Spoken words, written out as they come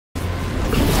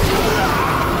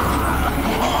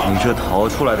这逃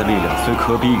出来的力量虽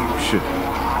可比与世，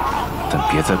但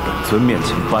别在本尊面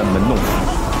前班门弄斧。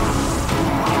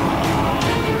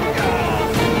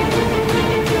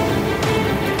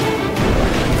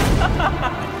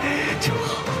正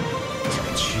好，这个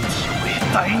躯体我也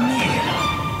待腻了。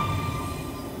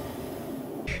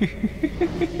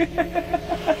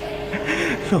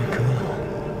洛哥，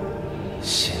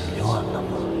心乱了吗？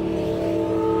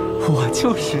我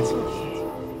就是。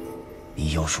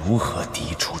你又如何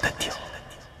抵触得掉？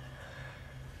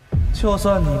就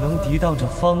算你能抵挡这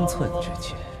方寸之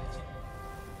间，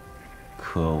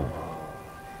可我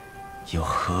又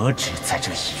何止在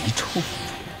这一处？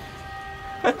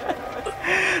大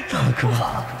哥，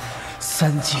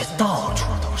三界到处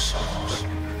都是我，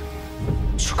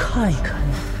去看一看，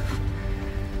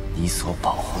你所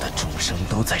保护的众生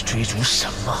都在追逐什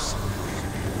么？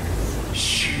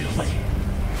虚伪、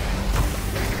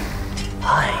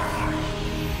爱欲、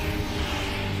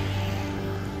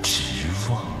执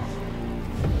望。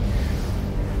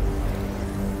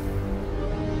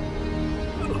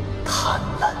贪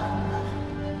婪、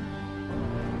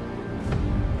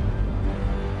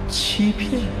欺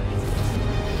骗、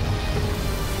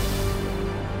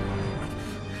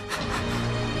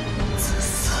自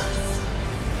私、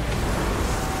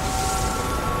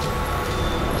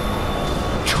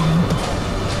冲动、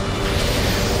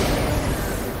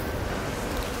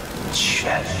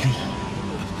权力、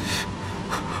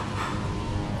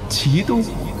嫉妒。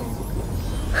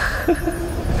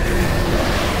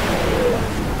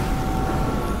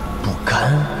不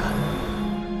甘、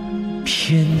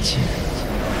偏见、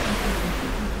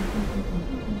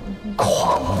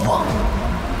狂妄，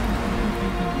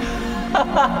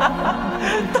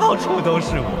到处都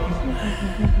是我，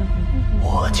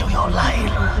我就要来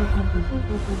了。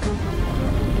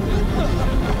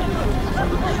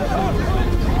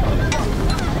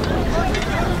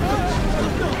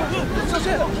小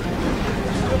心！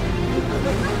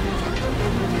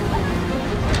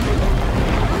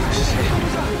是谁？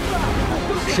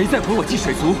谁在毁我祭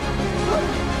水族？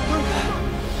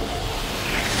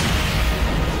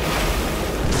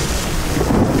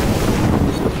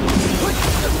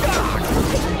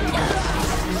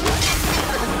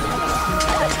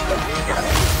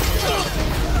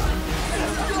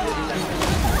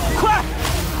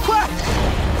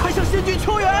快向仙君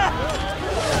求援！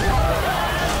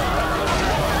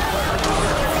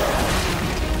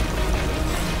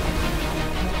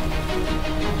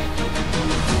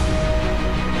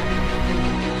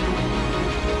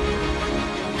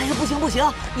不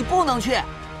行，你不能去，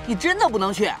你真的不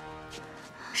能去。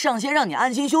上仙让你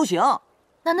安心修行，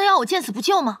难道要我见死不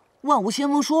救吗？万无仙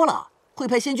翁说了，会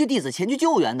派仙居弟子前去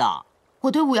救援的。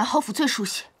我对五元侯府最熟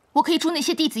悉，我可以助那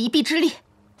些弟子一臂之力，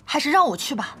还是让我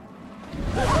去吧。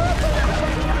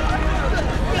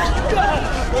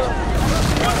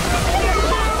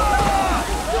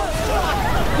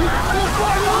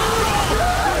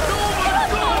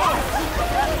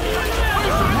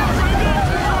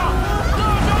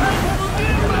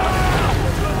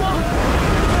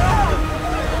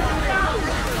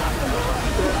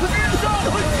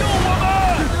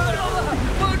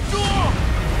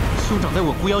兄长在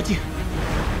稳狐妖精，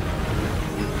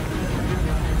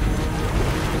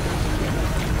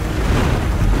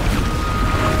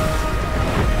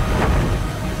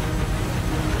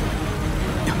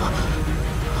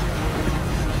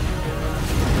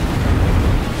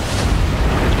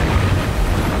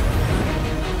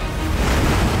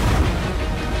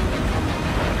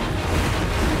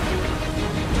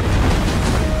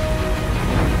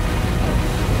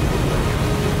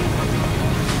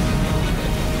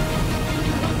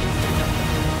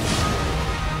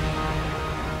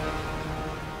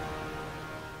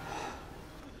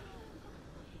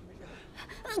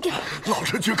老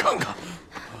身去看看。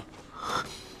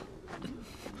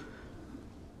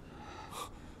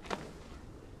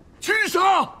君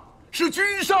上，是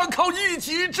君上靠一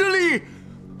己之力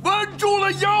稳住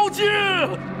了妖精。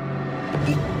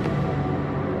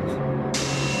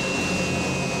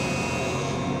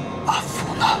阿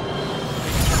福呢？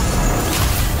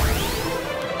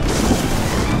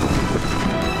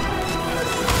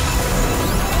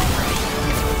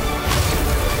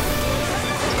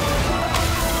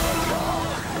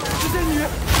是仙女。